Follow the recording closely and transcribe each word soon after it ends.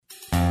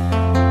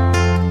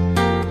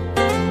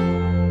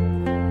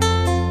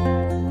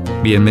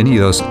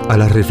Bienvenidos a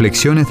las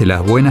reflexiones de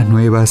las Buenas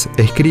Nuevas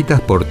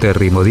escritas por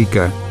Terry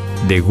Modica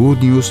de Good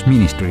News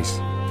Ministries.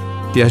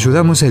 Te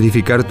ayudamos a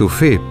edificar tu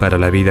fe para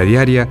la vida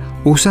diaria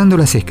usando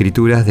las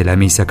escrituras de la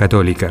Misa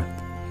Católica.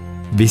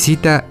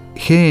 Visita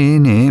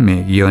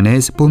gnm-es.org.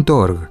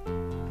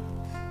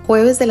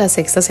 Jueves de la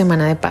sexta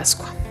semana de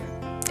Pascua.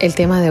 El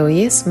tema de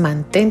hoy es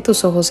Mantén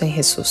tus ojos en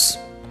Jesús.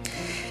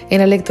 En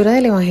la lectura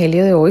del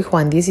Evangelio de hoy,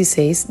 Juan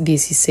 16,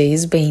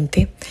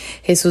 20,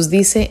 Jesús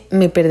dice: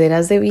 me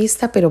perderás de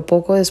vista, pero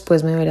poco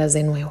después me verás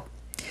de nuevo.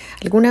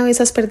 ¿Alguna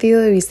vez has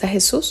perdido de vista a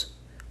Jesús?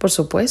 Por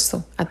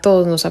supuesto, a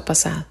todos nos ha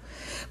pasado.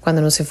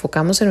 Cuando nos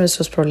enfocamos en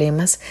nuestros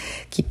problemas,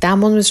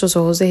 quitamos nuestros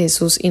ojos de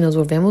Jesús y nos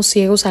volvemos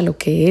ciegos a lo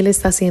que Él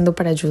está haciendo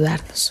para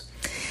ayudarnos.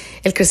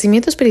 El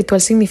crecimiento espiritual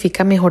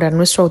significa mejorar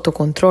nuestro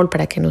autocontrol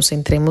para que nos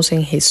centremos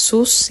en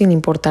Jesús sin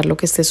importar lo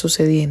que esté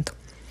sucediendo.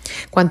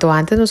 Cuanto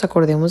antes nos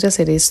acordemos de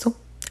hacer esto,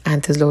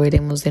 antes lo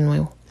veremos de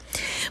nuevo.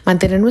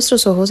 Mantener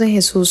nuestros ojos en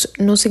Jesús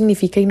no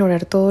significa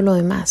ignorar todo lo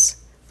demás.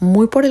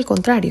 Muy por el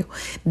contrario,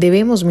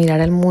 debemos mirar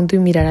al mundo y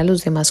mirar a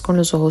los demás con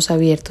los ojos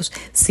abiertos,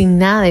 sin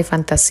nada de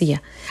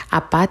fantasía,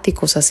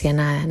 apáticos hacia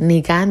nada,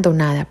 negando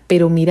nada,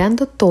 pero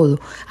mirando todo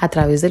a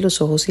través de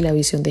los ojos y la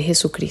visión de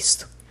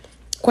Jesucristo.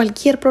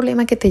 Cualquier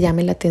problema que te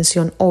llame la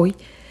atención hoy,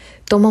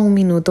 toma un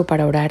minuto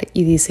para orar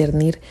y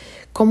discernir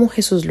cómo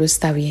Jesús lo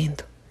está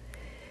viendo.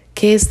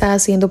 ¿Qué está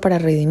haciendo para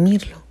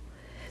redimirlo?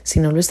 Si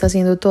no lo está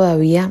haciendo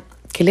todavía,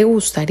 ¿qué le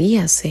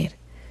gustaría hacer?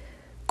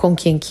 Con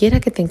quien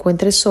quiera que te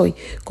encuentres hoy,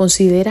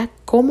 considera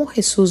cómo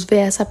Jesús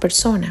ve a esa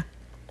persona.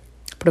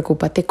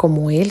 Preocúpate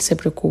como Él se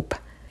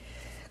preocupa.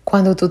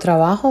 Cuando tu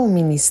trabajo o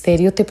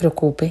ministerio te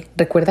preocupe,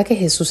 recuerda que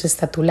Jesús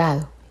está a tu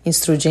lado,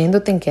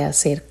 instruyéndote en qué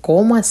hacer,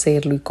 cómo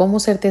hacerlo y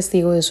cómo ser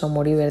testigo de su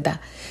amor y verdad.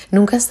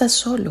 Nunca estás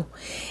solo.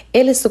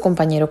 Él es tu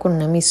compañero con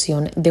una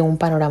misión de un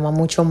panorama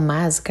mucho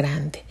más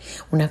grande,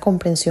 una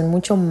comprensión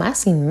mucho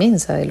más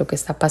inmensa de lo que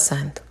está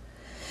pasando.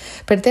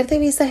 Perder de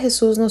vista a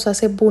Jesús nos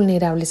hace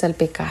vulnerables al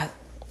pecado.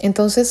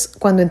 Entonces,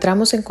 cuando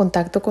entramos en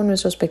contacto con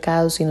nuestros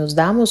pecados y nos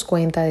damos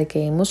cuenta de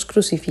que hemos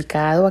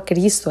crucificado a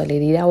Cristo al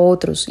herir a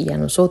otros y a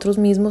nosotros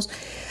mismos,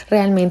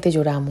 realmente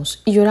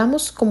lloramos. Y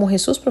lloramos como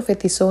Jesús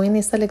profetizó en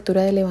esta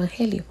lectura del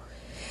Evangelio.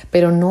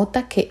 Pero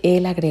nota que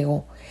Él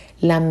agregó: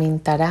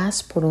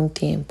 lamentarás por un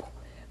tiempo,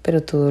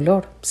 pero tu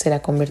dolor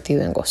será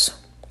convertido en gozo.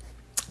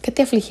 ¿Qué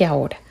te aflige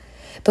ahora?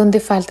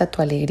 ¿Dónde falta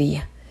tu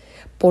alegría?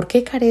 ¿Por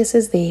qué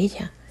careces de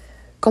ella?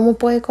 ¿Cómo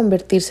puede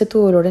convertirse tu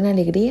dolor en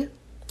alegría?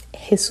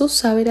 Jesús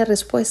sabe la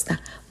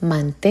respuesta.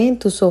 Mantén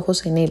tus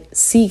ojos en Él,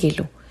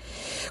 síguelo.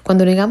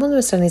 Cuando negamos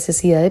nuestra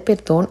necesidad de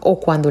perdón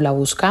o cuando la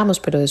buscamos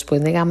pero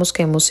después negamos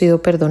que hemos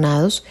sido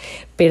perdonados,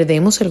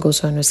 perdemos el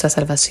gozo de nuestra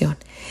salvación.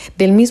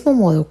 Del mismo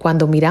modo,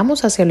 cuando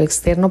miramos hacia lo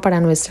externo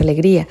para nuestra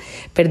alegría,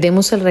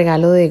 perdemos el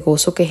regalo de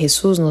gozo que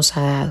Jesús nos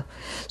ha dado.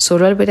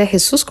 Solo al ver a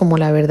Jesús como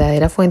la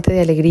verdadera fuente de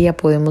alegría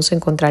podemos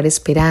encontrar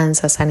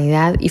esperanza,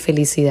 sanidad y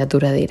felicidad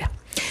duradera.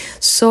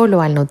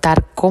 Solo al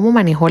notar cómo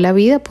manejó la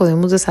vida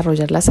podemos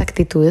desarrollar las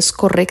actitudes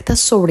correctas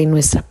sobre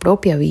nuestra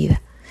propia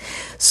vida.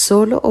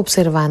 Solo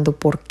observando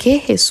por qué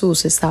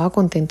Jesús estaba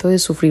contento de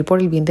sufrir por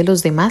el bien de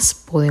los demás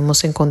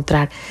podemos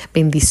encontrar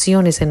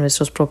bendiciones en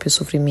nuestros propios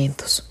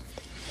sufrimientos.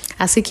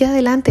 Así que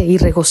adelante y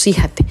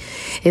regocíjate,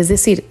 es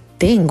decir,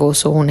 ten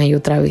gozo una y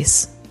otra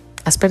vez.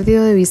 ¿Has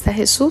perdido de vista a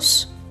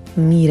Jesús?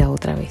 Mira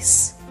otra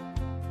vez.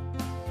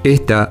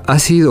 Esta ha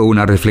sido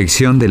una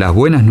reflexión de las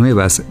Buenas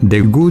Nuevas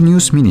de Good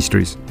News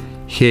Ministries,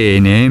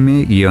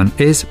 gnm-es.org.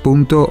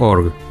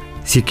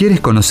 Si quieres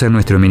conocer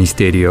nuestro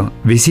ministerio,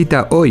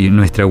 visita hoy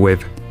nuestra web.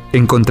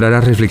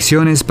 Encontrarás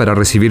reflexiones para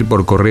recibir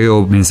por correo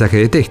o mensaje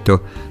de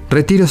texto,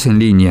 retiros en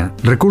línea,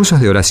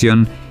 recursos de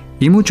oración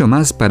y mucho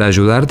más para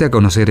ayudarte a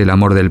conocer el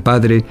amor del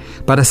Padre,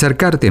 para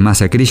acercarte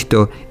más a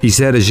Cristo y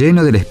ser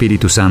lleno del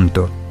Espíritu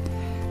Santo.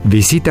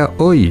 Visita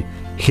hoy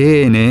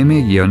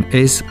gnm-es.org.